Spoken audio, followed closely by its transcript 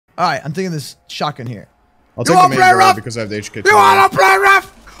right, I'm thinking this shotgun here. I'll take the main door because I have the HK. You wanna play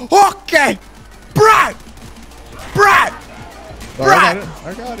rough? Okay. Brad!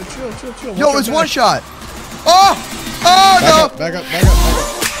 I got it. Chill. Yo, it's one shot. Oh, no. Back up.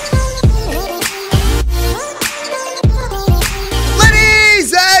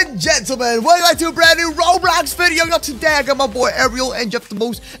 Ladies and gentlemen, welcome back to a brand new Roblox video. Today I got my boy Ariel and Jeff the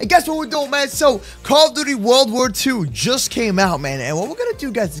Moose. And guess what we're doing, man? So, Call of Duty World War II just came out, man. And what we're going to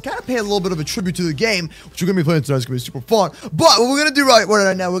do, guys, is kind of pay a little bit of a tribute to the game, which we're going to be playing tonight. It's going to be super fun. But what we're going to do right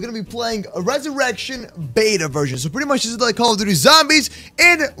now, we're going to be playing a Resurrection beta version. So, pretty much this is like Call of Duty Zombies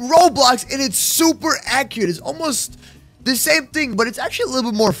in Roblox. And it's super accurate. It's almost the same thing, but it's actually a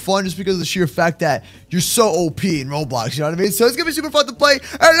little bit more fun just because of the sheer fact that you're so OP in Roblox, you know what I mean? So it's gonna be super fun to play,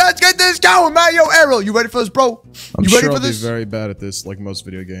 and let's get this going, man. Yo, Ariel, you ready for this, bro? I'm sure I'll be very bad at this, like most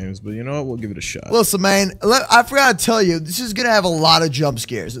video games, but you know what? We'll give it a shot. Listen, man, I forgot to tell you, this is gonna have a lot of jump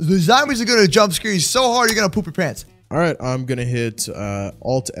scares. The zombies are gonna jump scare you so hard, you're gonna poop your pants. All right, I'm gonna hit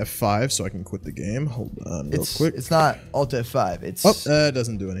Alt F5 so I can quit the game. Hold on real quick. It's not Alt F5, it's... Oh, that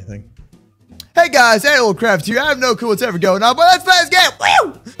doesn't do anything. Hey guys, yettobedreamed-up here. I have no clue what's ever going on, but let's play this game.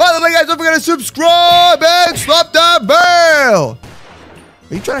 Woo! By the way, guys, don't forget to subscribe and slap that bell.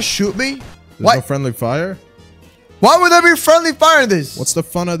 Are you trying to shoot me? There's no friendly fire? Why would there be friendly fire in this? What's the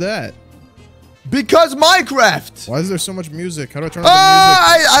fun of that? Because Minecraft. Why is there so much music? How do I turn on the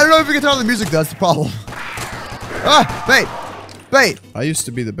music? I don't know if you can turn on the music. That's the problem. Wait. I used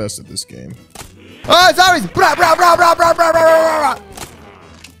to be the best at this game. Zombies!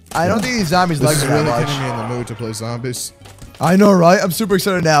 I don't think these zombies like me that much. This is really getting me in the mood to play zombies. I know, right? I'm super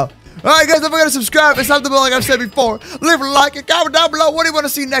excited now. Alright, guys, don't forget to subscribe and slap the bell like I've said before. Leave a like and comment down below. What do you want to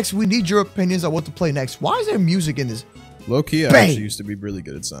see next? We need your opinions on what to play next. Why is there music in this? Low-key, I actually used to be really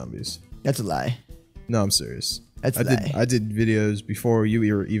good at zombies. That's a lie. No, I'm serious. That's a lie. I did videos before you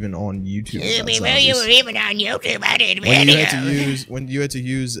were even on YouTube. Before you were even on YouTube, I did videos. When you had to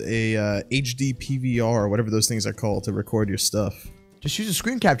use a HD PVR or whatever those things are called to record your stuff. Just use a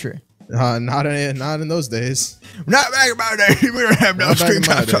screen capture. Not in those days. Not back in my day. We don't have no screen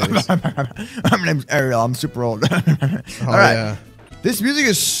capture. My name's Ariel. I'm super old. All right. Yeah. This music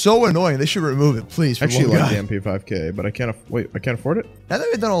is so annoying. They should remove it, please. I actually like the MP5K, but I can't. Wait, I can't afford it. Now that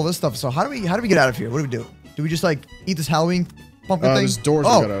we've done all this stuff, so how do we get out of here? What do we do? Do we just like eat this Halloween pumpkin thing? There's doors we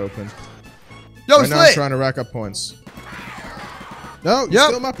gotta open. Yo, right now I'm trying to rack up points. No, you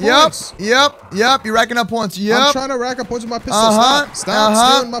steal my points. Yep. You're racking up points. Yep. I'm trying to rack up points with my pistol. Stop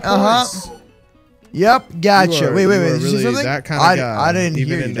stealing my points. Yep, gotcha. Wait. Really that kind of guy. I didn't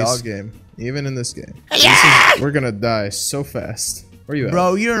hear you, dog. Even in this game. Yeah! We're gonna die so fast. Where you at?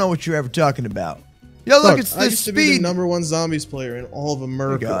 Bro, you don't know what you're ever talking about. Yo, look, it's the I used to be the #1 zombies player in all of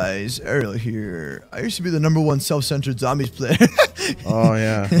America. Hey guys, Ariel here. I used to be the #1 self-centered zombies player. Oh,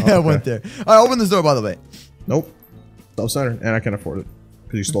 yeah. Okay. I went there. All right, open this door, by the way. Nope. Self-centered, and I can't afford it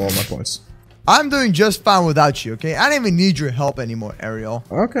because you stole all my points. I'm doing just fine without you, okay? I don't even need your help anymore, Ariel.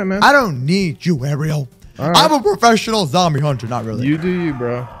 Okay, man. I don't need you, Ariel. Right. I'm a professional zombie hunter, not really. You do you,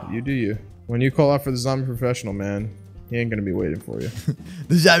 bro. You do you. When you call out for the zombie professional, man, he ain't gonna be waiting for you.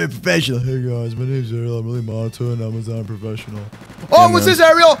 The zombie professional. Hey guys, my name's Ariel. I'm really Mato, and I'm a zombie professional. Oh, what's this,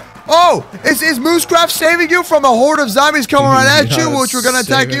 Ariel? Oh, is MooseCraft saving you from a horde of zombies coming right at you, which were gonna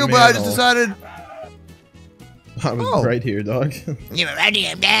attack you? But I just decided. I was right here, dog. You were right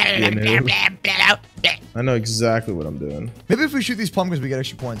here. I know exactly what I'm doing. Maybe if we shoot these pumpkins, we get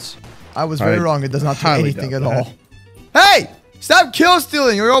extra points. I was very wrong. It does not do anything at all. Hey! Stop kill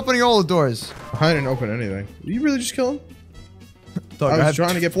stealing! You're opening all the doors. I didn't open anything. Did you really just kill him? Dog, I was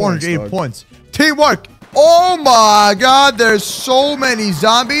trying to get 480 points. Teamwork! Oh my god, there's so many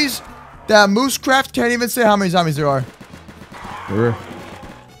zombies that MooseCraft can't even say how many zombies there are. Where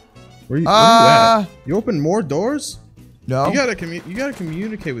are you at? You open more doors? No. You gotta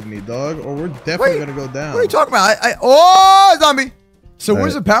communicate with me, dog, or we're definitely gonna go down. What are you talking about? Oh, zombie! So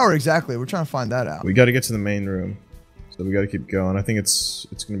where's the power exactly? We're trying to find that out. We gotta get to the main room. So we gotta keep going. I think it's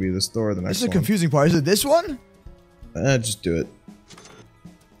gonna be this door or the next one. This is a confusing part. Is it this one? Just do it.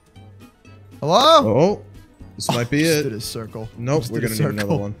 Hello? Oh, this might be it. Just did a circle. Nope, we're gonna need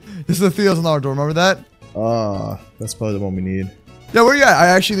another one. This is the Theo's on our door. Remember that? That's probably the one we need. Yeah, where you at? I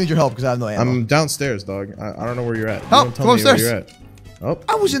actually need your help because I have no ammo. I'm downstairs, dog. I don't know where you're at. Help! Come upstairs. Where you're at. Oh,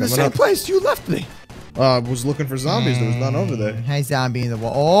 I was in the same place. You left me. I was looking for zombies. There was none over there. Hey, zombie in the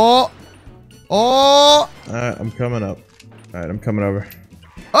wall. Oh! Alright, I'm coming up. Alright, I'm coming over.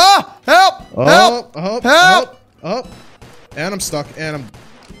 Ah! Help! Help! And I'm stuck. And I'm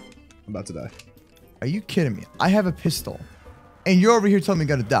about to die. Are you kidding me? I have a pistol. And you're over here telling me I'm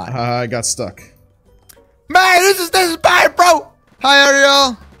gonna die. I got stuck. Man, this is bad, bro! Hi,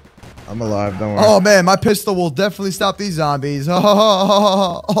 Ariel. I'm alive. Don't worry. Oh man, my pistol will definitely stop these zombies.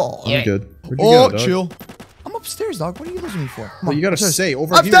 Oh, I'm good. Where'd you go, dog? Chill. I'm upstairs, dog. What are you losing me for? Come Well, on, you gotta upstairs. say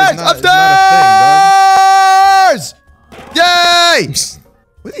over Upstairs! here is not, Upstairs! Yay!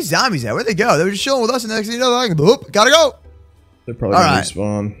 Where are these zombies at? Where'd they go? They were just chilling with us, and the next thing you know, they're like, boop, gotta go. They're probably gonna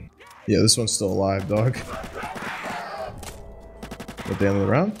respawn. Yeah, this one's still alive, dog. At the end of the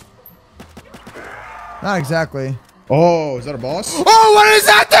round? Not exactly. Oh, is that a boss? Oh, what is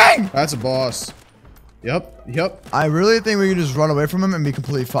that thing? That's a boss. Yep. I really think we can just run away from him and be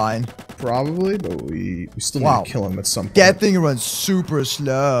completely fine. Probably, but we still need to kill him at some point. That thing runs super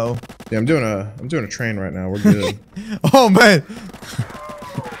slow. Yeah, I'm doing a train right now. We're good. Oh man.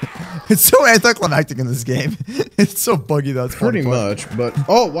 It's so anticlimactic in this game. It's so buggy though. It's pretty much, but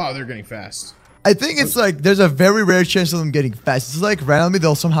oh wow, they're getting fast. I think it's like there's a very rare chance of them getting fast. It's like randomly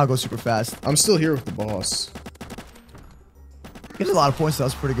they'll somehow go super fast. I'm still here with the boss. He has a lot of points though.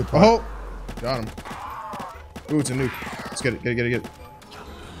 That's a pretty good point. Oh, got him. Ooh, it's a nuke. Let's get it. Get it.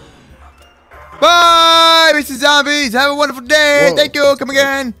 Bye, Mr. Zombies. Have a wonderful day. Whoa. Thank you. Come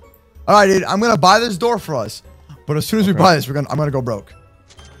again. All right, dude. I'm gonna buy this door for us, but as soon as we buy this, I'm gonna go broke.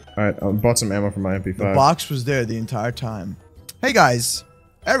 All right, I bought some ammo for my MP5. The box was there the entire time. Hey guys,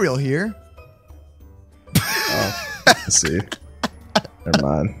 Ariel here. Oh, let's see. Never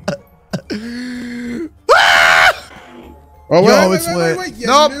mind. Oh, wait. Yeah,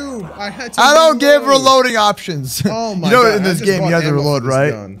 nope. I don't give reloading options. Oh my God. You know, God. in this game, you have to reload,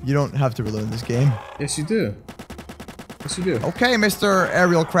 right? You don't have to reload in this game. Yes, you do. Yes, you do. Okay, Mr.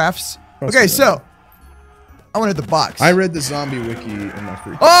 Ariel Crafts. Okay, so I want to hit the box. I read the zombie wiki in my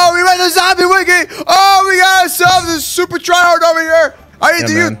free time. Oh, we read the zombie wiki. Oh, we got ourselves a super tryhard over here.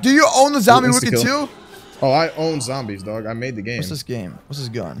 Do you own the zombie wiki too? Oh, I own zombies, dog. I made the game. What's this game? What's this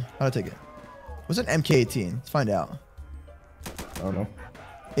gun? How do I take it? What's an MK18? Let's find out. I don't know.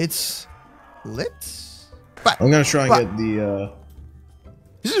 It's lit. I'm gonna try and get the.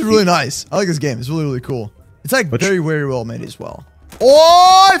 This is really nice. I like this game. It's really, really cool. It's like very well made as well.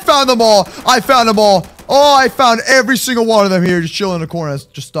 Oh, I found them all. Oh, I found every single one of them here, just chilling in the corner,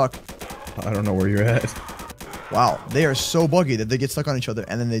 just stuck. I don't know where you're at. Wow, they are so buggy that they get stuck on each other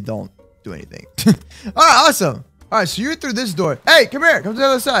and then they don't do anything. All right, awesome. All right, so you're through this door. Hey, come here. Come to the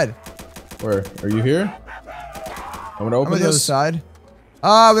other side. Where? Are you here? I'm gonna open the other side.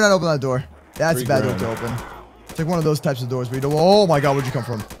 Ah, we're not opening that door. That's a bad door to open. It's like one of those types of doors where you don't. Oh my God, where'd you come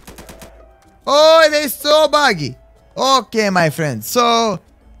from? Oh, they're so buggy. Okay, my friend. So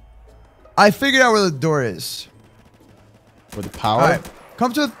I figured out where the door is. Where the power? All right,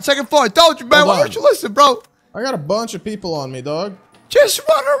 come to the second floor. I told you, man. Why don't you listen, bro? I got a bunch of people on me, dog. Just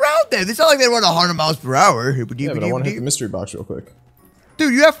run around there. It's not like they run 100 miles per hour. Yeah, but I want to hit the mystery box real quick.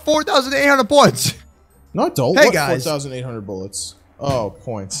 Dude, you have 4,800 points. No, I don't. Hey, what guys. 4,800 bullets? Oh,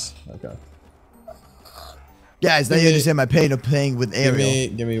 points. Okay. Guys, now you understand my pain of playing with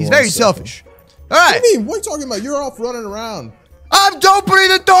Ariel. Give me He's very selfish. All right. What do you mean? What are you talking about? You're off running around. I'm opening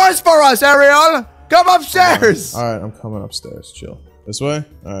the doors for us, Ariel. Come upstairs. All right, I'm coming upstairs. Chill. This way?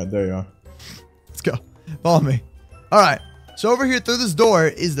 All right, there you are. Let's go. Follow me. All right. So over here through this door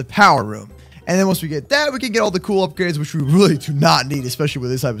is the power room. And then once we get that, we can get all the cool upgrades, which we really do not need, especially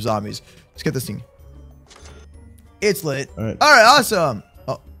with this type of zombies. Let's get this thing. It's lit. All right, awesome.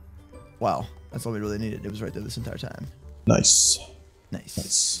 Oh, wow. That's all we really needed. It was right there this entire time. Nice.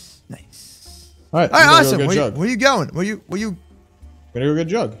 All right, awesome. Where you going? Where you? Gonna go get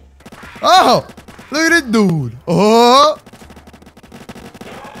Jug. Oh, look at it, dude. Oh.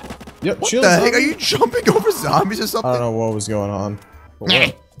 Yep, what the heck? Are you jumping over zombies or something? I don't know what was going on.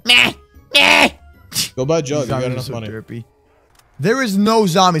 Go buy Jug. You got enough money. Derpy. There is no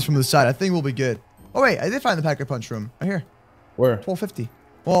zombies from the side. I think we'll be good. Oh wait, I did find the pack-a-punch room right here. Where? 1250.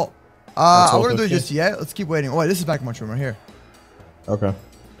 Well, I wouldn't do it just yet. Let's keep waiting. Oh wait, this is pack-a-punch room right here. Okay.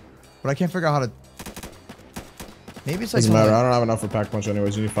 But I can't figure out how to. Maybe it's like. Doesn't matter. I don't have enough for pack-a-punch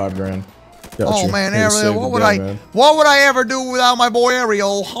anyways. You need 5 grand. Oh man, Ariel, what would I ever do without my boy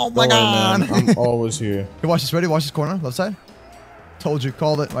Ariel? Oh my God. Man, I'm always here. Hey, watch this. Ready? Watch this corner, left side. Told you,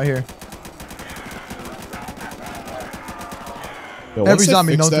 called it right here. Yo, every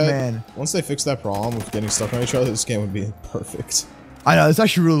zombie knows the man. Once they fix that problem with getting stuck on each other, this game would be perfect. I know, it's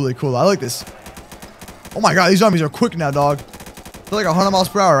actually really, really cool. I like this. Oh my God, these zombies are quick now, dog. They're like 100 miles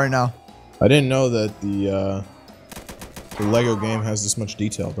per hour right now. I didn't know that the Lego game has this much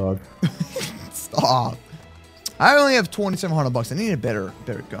detail, dog. Stop. I only have 2,700 bucks. I need a better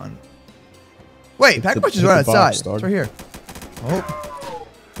gun. Wait, pack-a-punch is right outside. It's right here. Oh.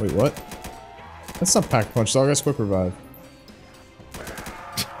 Wait, what? That's not pack-a-punch, dog. That's quick revive.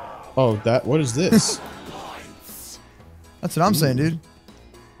 Oh, what is this? That's what I'm saying, dude.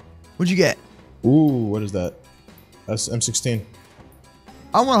 What'd you get? Ooh, what is that? That's M16.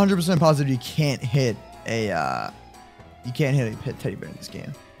 I'm 100% positive you can't hit a pet teddy bear in this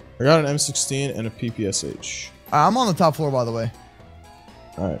game. I got an M16 and a PPSH. I'm on the top floor, by the way.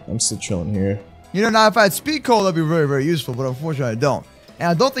 Alright, I'm still chilling here. You know, now if I had speed cola, that'd be very, very useful, but unfortunately I don't. And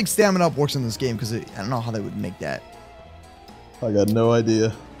I don't think stamina up works in this game because I don't know how they would make that. I got no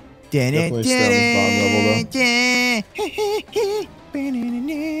idea. Definitely stamina's bottom level though.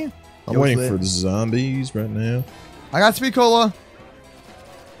 I'm waiting for the zombies right now. I got speed cola.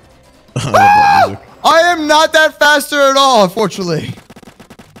 I love that music. I am not that faster at all, unfortunately.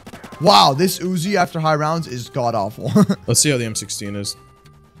 Wow, this Uzi after high rounds is god awful. Let's see how the M16 is.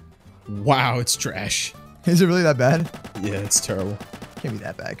 Wow, it's trash. Is it really that bad? Yeah, it's terrible. Can't be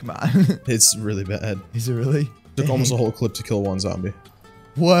that bad, come on. It's really bad. Is it really? Took almost a whole clip to kill one zombie.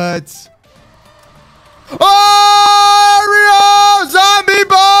 What? Oh, Ariel! Zombie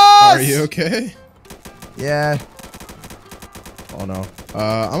boss! Are you okay? Yeah. Oh no.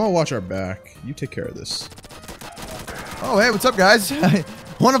 I'm gonna watch our back. You take care of this. Oh, hey, what's up, guys?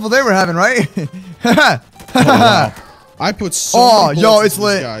 Wonderful day we're having, right? Oh, wow. I put so many bullets it's into this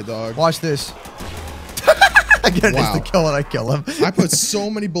lit. guy, dog. Watch this. I get an instant kill and I kill him. I put so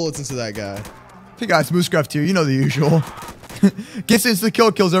many bullets into that guy. Hey guys, MooseCraft here. You know the usual. Gets instant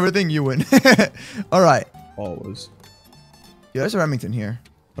kill, kills everything, you win. All right. Always. Yeah, there's a Remington here.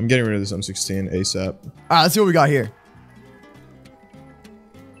 I'm getting rid of this M16 ASAP. All right, let's see what we got here.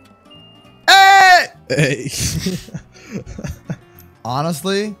 Hey! Hey.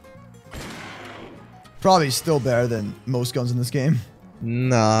 Honestly, probably still better than most guns in this game.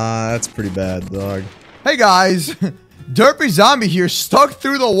 Nah, that's pretty bad, dog. Hey guys, Derpy Zombie here, stuck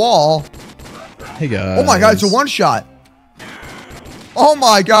through the wall. Hey guys. Oh my god, it's a one-shot. Oh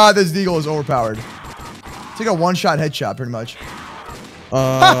my god, this deagle is overpowered. It's like a one-shot headshot, pretty much.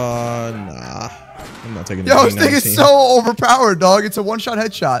 Nah. I'm not taking the Yo, this thing is so overpowered, dog. It's a one-shot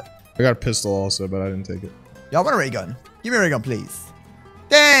headshot. I got a pistol also, but I didn't take it. Yo, I want a ray gun. Give me a ray gun, please.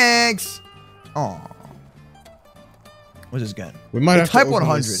 Thanks. Aw. What's this gun? We might have Type to open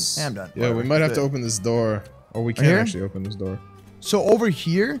 100. this. Yeah, I'm done. Yeah, we might have to open this door. Or we can't actually open this door. So over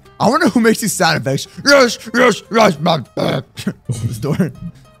here, I wonder who makes these sound effects. Yes, yes, yes, man. This door.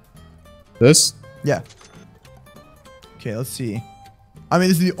 This? Yeah. Okay, let's see. I mean,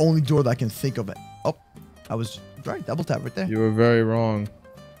 this is the only door that I can think of. Oh, I was right. Double tap right there. You were very wrong.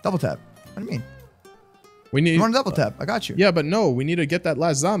 Double tap. What do you mean? We need. You want to double tap? I got you. Yeah, but no, we need to get that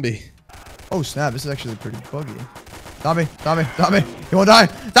last zombie. Oh snap! This is actually pretty buggy. Zombie, zombie, zombie! You won't die!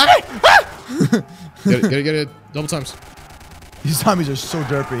 Zombie! Ah! Get it! Double times. These zombies are so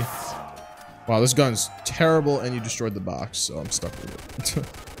derpy. Wow, this gun's terrible, and you destroyed the box, so I'm stuck with it.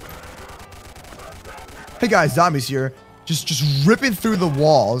 Hey guys, zombies here, just ripping through the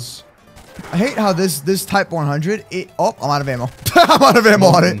walls. I hate how this Type 100. Oh, I'm out of ammo. I'm out of ammo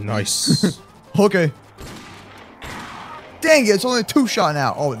on it. Nice. Okay. Dang it! It's only a 2-shot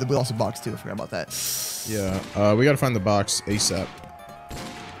now. Oh, we lost a box too. I forgot about that. Yeah, we gotta find the box ASAP.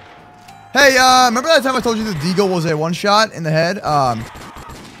 Hey, remember that time I told you the deagle was a 1-shot in the head?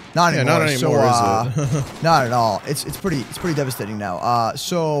 Not anymore. Yeah, not anymore, is it? Not at all. It's pretty devastating now.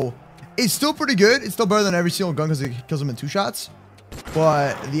 So it's still pretty good. It's still better than every single gun because it kills them in 2 shots.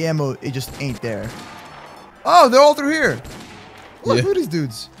 But the ammo, it just ain't there. Oh, they're all through here. Look at these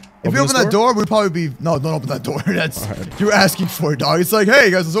dudes. If we open that door, we'd probably be... No, don't open that door. That's... Right. You're asking for it, dog. It's like, hey,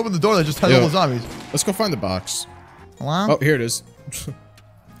 guys, let's open the door that just has all the zombies. Let's go find the box. Hello? Oh, here it is.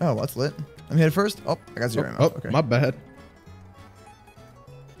 Oh, that's lit. Let me hit it first. Oh, I got 0 ammo. Oh, okay. my bad.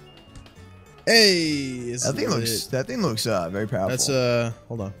 Hey, that thing looks very powerful. That's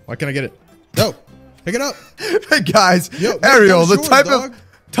hold on. Why can't I get it? No, pick it up. Hey guys, Yo, Ariel, the yours,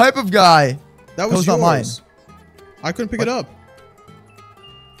 type of guy. That was not mine. I couldn't pick it up.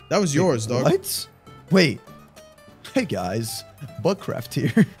 That was yours, dog. What? Wait. Hey guys, Bugcraft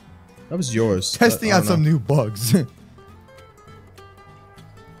here. That was yours. Testing out some new bugs.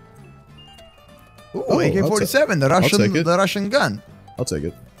 Ooh, AK-47, the Russian gun. I'll take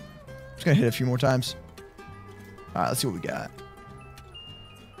it. Just gonna hit it a few more times. All right, let's see what we got.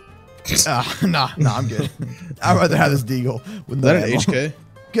 Nah, I'm good. I'd rather have this deagle. Is that an HK?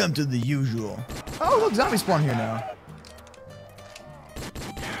 Come to the usual. Oh, look, zombie spawn here now.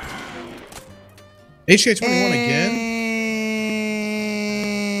 HK-21 again?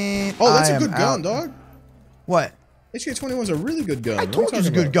 Oh, that's a good gun, dog. What? HK-21 is a really good gun. I told you it's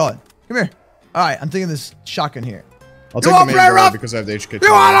a good gun. Come here. All right, I'm taking this shotgun here. I'll take the main door because I have the HK-21.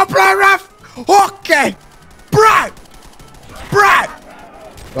 You wanna play rough? Okay. Brad!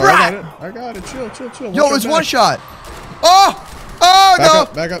 I got it. Chill. Yo, it's 1 shot. Oh! Oh,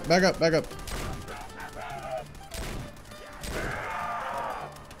 no. Back up, back up, back up.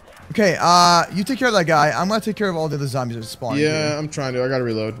 Okay, you take care of that guy. I'm gonna take care of all the other zombies that are spawning. Yeah, here. I'm trying to. I gotta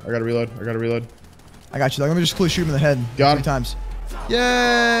reload. I gotta reload. I gotta reload. I got you. Let me just quickly shoot him in the head. Got 3 him. times.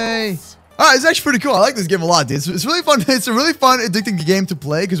 Yay! Alright, it's actually pretty cool. I like this game a lot, dude. It's really fun. It's a really fun, addicting game to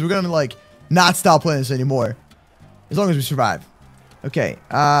play because we're gonna like not stop playing this anymore. As long as we survive. Okay,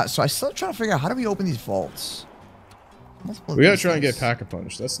 so I still trying to figure out how do we open these vaults? We gotta try and get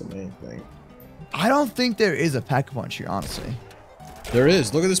Pack-a-Punch. That's the main thing. I don't think there is a Pack-a-Punch here, honestly. There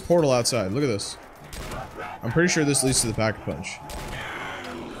is. Look at this portal outside. Look at this. I'm pretty sure this leads to the Pack-a-Punch.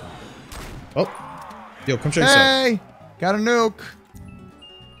 Oh. Yo, come check this out. Hey! Got a nuke.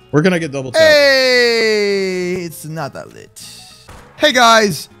 We're gonna get double tapped. Hey! It's not that lit. Hey,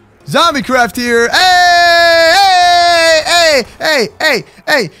 guys! ZombieCraft here. Hey! Hey! Hey! Hey! Hey!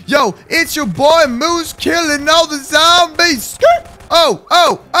 Hey! Yo, it's your boy Moose killing all the zombies. Oh!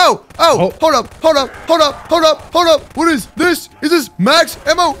 Oh! Oh! Oh! Hold up! Hold up! Hold up! Hold up! Hold up! What is this? Is this max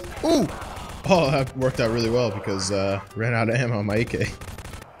ammo? Ooh! Oh, that worked out really well because ran out of ammo on my AK.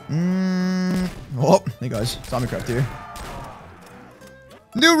 Oh, hey guys, ZombieCraft here.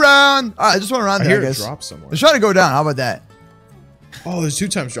 New round. All right, just one around I here. hear I it guess. drop somewhere. Let's try to go down. How about that? Oh, there's 2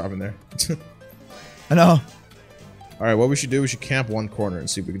 times drop in there. I know. All right, what we should do? We should camp one corner and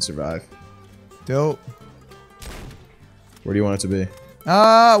see if we can survive. Dope. Where do you want it to be?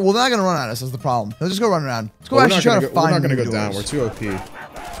 Well, they're not gonna run at us. That's the problem. Let's just go run around. Let's go Well, actually try to find. we're not gonna new go down. We're doors. too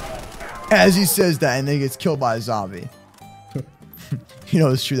OP. As he says that, and then he gets killed by a zombie. You know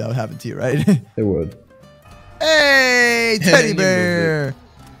it's true that would happen to you, right? It would. Hey, teddy You bear!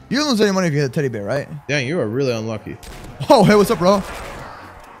 You don't lose any money if you hit a teddy bear, right? Dang, you are really unlucky. Oh, hey, what's up, bro?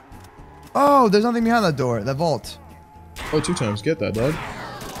 Oh, there's nothing behind that door, that vault. Oh, 2 times. Get that, dog.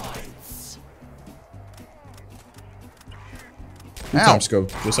 2 Ow. times scope,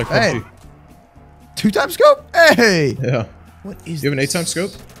 just like PUBG. Hey. 2 times scope? Hey! Yeah. What is You have an 8 this? times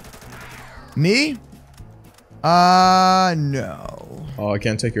scope? Me? No. Oh, I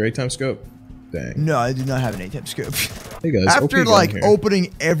can't take your 8 times scope. Dang. No, I do not have an 8-tip scope. Hey guys, After OP like here.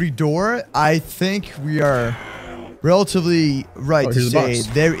 opening every door, I think we are relatively right to here's the say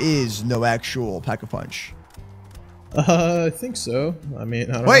box. there is no actual Pack-a-Punch. I think so. I mean,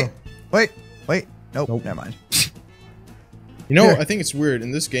 I don't know. Wait. Nope, Nope. never mind. You know, Here. I think it's weird.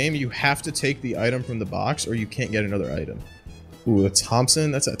 In this game, you have to take the item from the box or you can't get another item. Ooh, a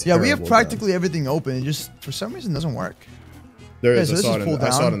Thompson? That's a Yeah, terrible we have gun. practically everything open. It just, for some reason, doesn't work. There Okay, is. so I this saw is it pulled I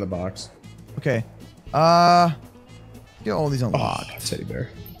saw it down. in the box. Okay. Get all these Oh, unlocked. teddy bear.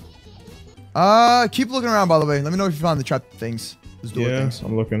 Keep looking around, by the way. Let me know if you found the trap things. Those door Yeah, things.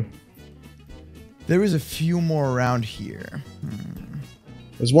 I'm looking. There is a few more around here.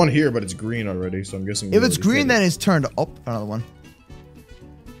 There's one here, but it's green already, so I'm guessing. If it's green, then it's turned up. Another one.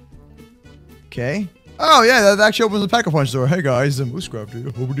 Okay. Oh, yeah, that actually opens the Pack-a-Punch door. Hey, guys, the MooseCraft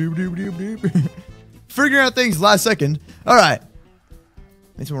here. Figuring out things last second. All right.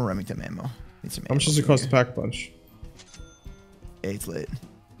 Need some more Remington ammo. Need some How much does it cost to pack a punch? It's lit.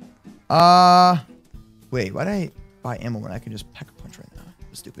 Wait, why did I buy ammo when I can just Pack-a-Punch right now?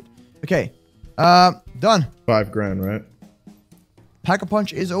 That's stupid. Okay. Done. $5 grand, right?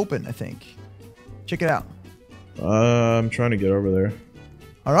 Pack-a-Punch is open, I think. Check it out. I'm trying to get over there.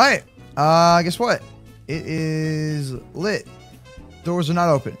 All right. Guess what? It is lit. Doors are not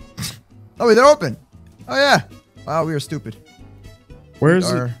open. Oh, wait, they're open. Oh, yeah. Wow, we are stupid. Where is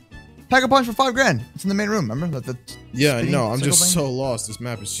it? Pack-a-Punch for $5 grand. It's in the main room, remember? Yeah, spinning no, I'm circle just thing? so lost. This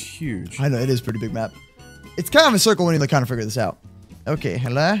map is huge. I know, it is a pretty big map. It's kind of a circle when you kind of figure this out. Okay,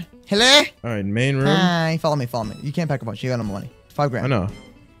 hello? Hello? All right, main room. Hi, follow me. You can't Pack-a-Punch. You got no money. $5 grand. I know.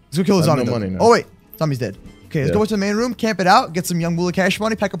 Let's go kill the I have zombie. no though. money now. Oh, wait. Zombie's dead. Okay, let's Yeah. go to the main room, camp it out, get some young Woola cash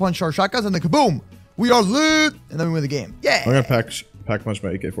money, Pack-a-Punch our shotguns, and then kaboom! We are lit! And then we win the game. Yeah! I'm gonna pack punch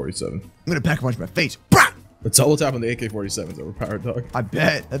my AK-47. I'm gonna Pack-a-Punch my face. Brah! The double tap on the AK-47 is overpowered, dog. I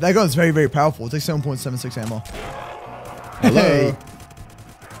bet. That gun is very, very powerful. It takes 7.76 ammo. Hello. Hey.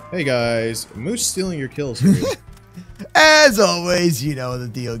 Hey guys, Moose stealing your kills here. As always, you know the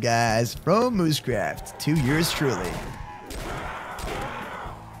deal, guys. From MooseCraft to yours truly.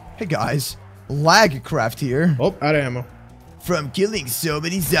 Hey guys, LagCraft here. Oh, out of ammo. From killing so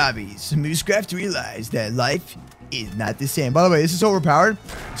many zombies, MooseCraft realized that life is not the same. By the way, this is overpowered.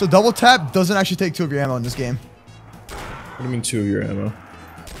 So double tap doesn't actually take 2 of your ammo in this game. What do you mean 2 of your ammo?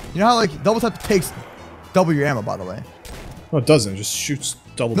 You know how like double tap takes double your ammo, by the way. No, it doesn't. It just shoots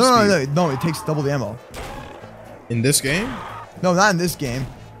double the No, speed. no, it takes double the ammo. In this game? No, not in this game.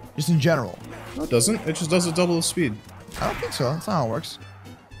 Just in general. No, it doesn't. It just does it double the speed. I don't think so. That's not how it works.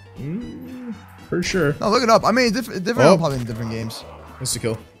 Pretty sure. No, look it up. I mean, different Oh. probably in different games.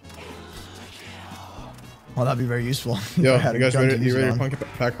 Insta-kill. Oh, that'd be very useful. Yo, you guys ready to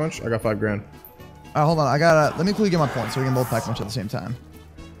pack punch? I got 5 grand. Alright, hold on. Let me quickly get my points so we can both pack punch at the same time.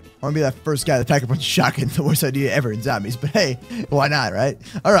 I want to be that first guy to pack a punch shotgun. The worst idea ever in zombies, but hey, why not, right?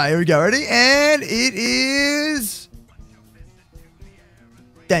 Alright, here we go. Ready? And it is...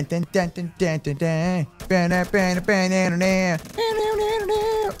 Dun, dun, dun, dun, dun, dun, dun.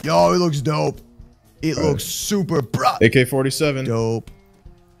 Yo, it looks dope. It looks super bro. AK-47. Dope.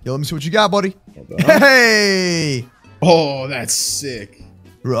 Yo, let me see what you got, buddy. Hey! Oh, that's sick.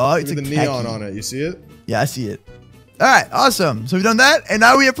 Right, it's the neon on it. You see it? Yeah, I see it. All right, awesome. So we've done that, and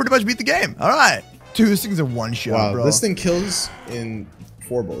now we have pretty much beat the game. All right. Dude, this thing's a one-shot, bro. This thing kills in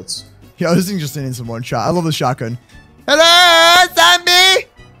 4 bullets. Yo, this thing's just an instant one-shot. I love the shotgun. Hello, zombie!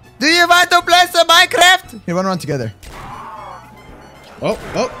 Do you want to play some Minecraft? Here, run around together. Oh.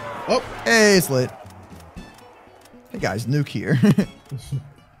 Hey, it's lit. Hey, guys, nuke here.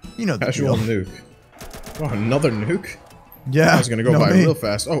 You know the Casual drill. nuke. Oh, another nuke? Yeah. I was going to go by real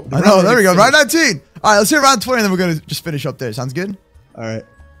fast. Oh, I know. There we go. Round 19. All right, let's hit round 20, and then we're going to just finish up there. Sounds good? All right.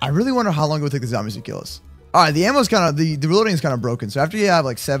 I really wonder how long it would take the zombies to kill us. All right, the ammo's kind of, the reloading is kind of broken. So after you have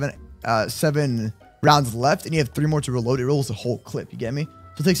like seven rounds left, and you have 3 more to reload, it rolls the whole clip. You get me?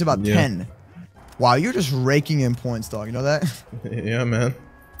 So it takes about 10. Wow, you're just raking in points, dog. You know that? Yeah, man.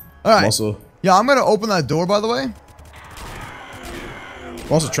 All right. Also, yeah, I'm going to open that door, by the way.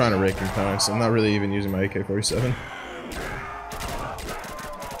 I'm also trying to rake in points. I'm not really even using my AK-47.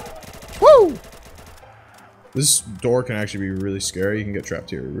 Woo! This door can actually be really scary. You can get trapped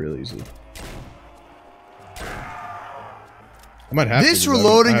here really easily. I might have this to.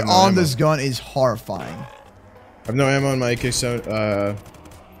 Reloading on this gun is horrifying. I have no ammo in my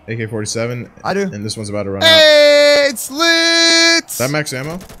AK-47. I do. And this one's about to run out. Hey, it's lit! Is that max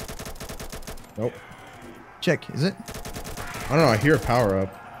ammo? Nope. Check, is it? I don't know. I hear a power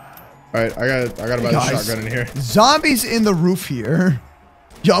up. All right, I got to buy the shotgun in here. Zombies in the roof here.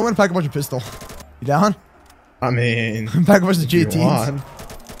 Yo, I'm gonna pack a bunch of pistol. You down? I mean, pack a bunch of G18s.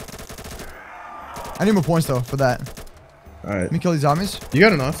 I need more points though for that. All right. Let me kill these zombies. You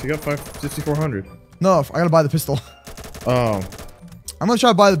got enough. You got 5,400. No, I gotta buy the pistol. Oh. I'm gonna try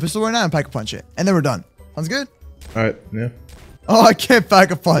to buy the pistol right now and pack a punch it, and then we're done. Sounds good? All right. Yeah. Oh, I can't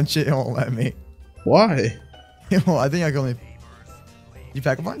pack a punch it. It won't let me. Why? Well, I think I can only. You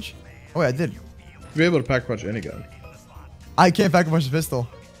pack a punch? Oh wait, I did. You'll be able to pack a punch any gun. I can't pack a punch the pistol.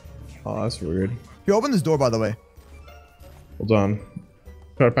 Oh, that's weird. You open this door, by the way. Hold on.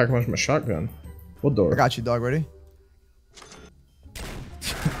 Try to pack a punch with my shotgun. What door? I got you, dog. Ready?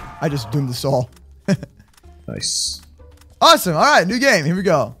 I just doomed us all. Nice. Awesome. All right, new game. Here we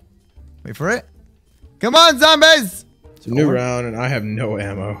go. Wait for it. Come on, zombies. It's a new round, and I have no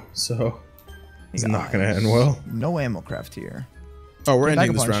ammo, so it's not gonna end well. No ammo craft here. Oh, we're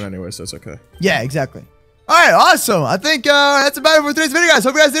ending this round anyway, so it's okay. Yeah, exactly. All right, awesome. I think that's about it for today's video, guys.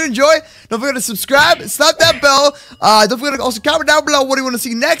 Hope you guys did enjoy. Don't forget to subscribe, slap that bell. Don't forget to also comment down below what do you want to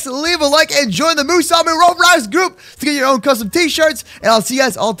see next. Leave a like and join the Moose Army Roblox group to get your own custom t-shirts. And I'll see you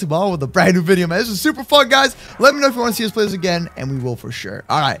guys all tomorrow with a brand new video, man. This is super fun, guys. Let me know if you want to see us play this again, and we will for sure.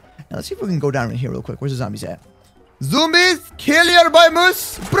 All right, now let's see if we can go down in here real quick. Where's the zombies at? Zombies, kill your boy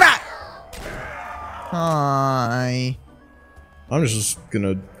Moose. Brat. Hi. I'm just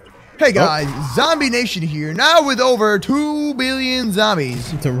gonna... Hey guys, Zombie Nation here, now with over 2 billion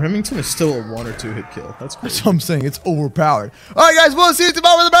zombies. The Remington is still a 1 or 2 hit kill. That's crazy. That's what I'm saying, it's overpowered. Alright guys, we'll see you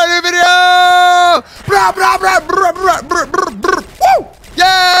tomorrow with a brand new video! Woo!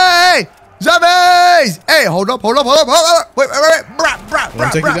 Yay! Zombies! Hey, hold up. Wait. Let him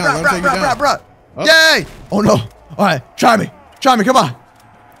take you down. Yay! Oh no. Alright, try me, come on.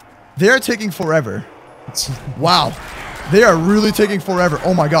 They're taking forever. Wow. They are really taking forever.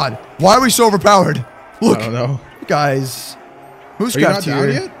 Oh my god. Why are we so overpowered? Look. I don't know. Guys. MooseCraft here. Are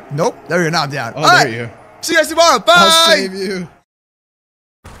you not down yet? Nope. There you're not down. Oh, right. there you go. See you guys tomorrow. Bye. I'll save you.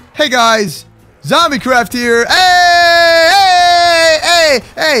 Hey guys. ZombieCraft here.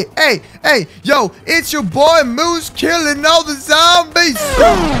 Hey. Yo, it's your boy Moose killing all the zombies.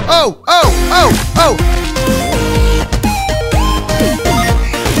 Oh.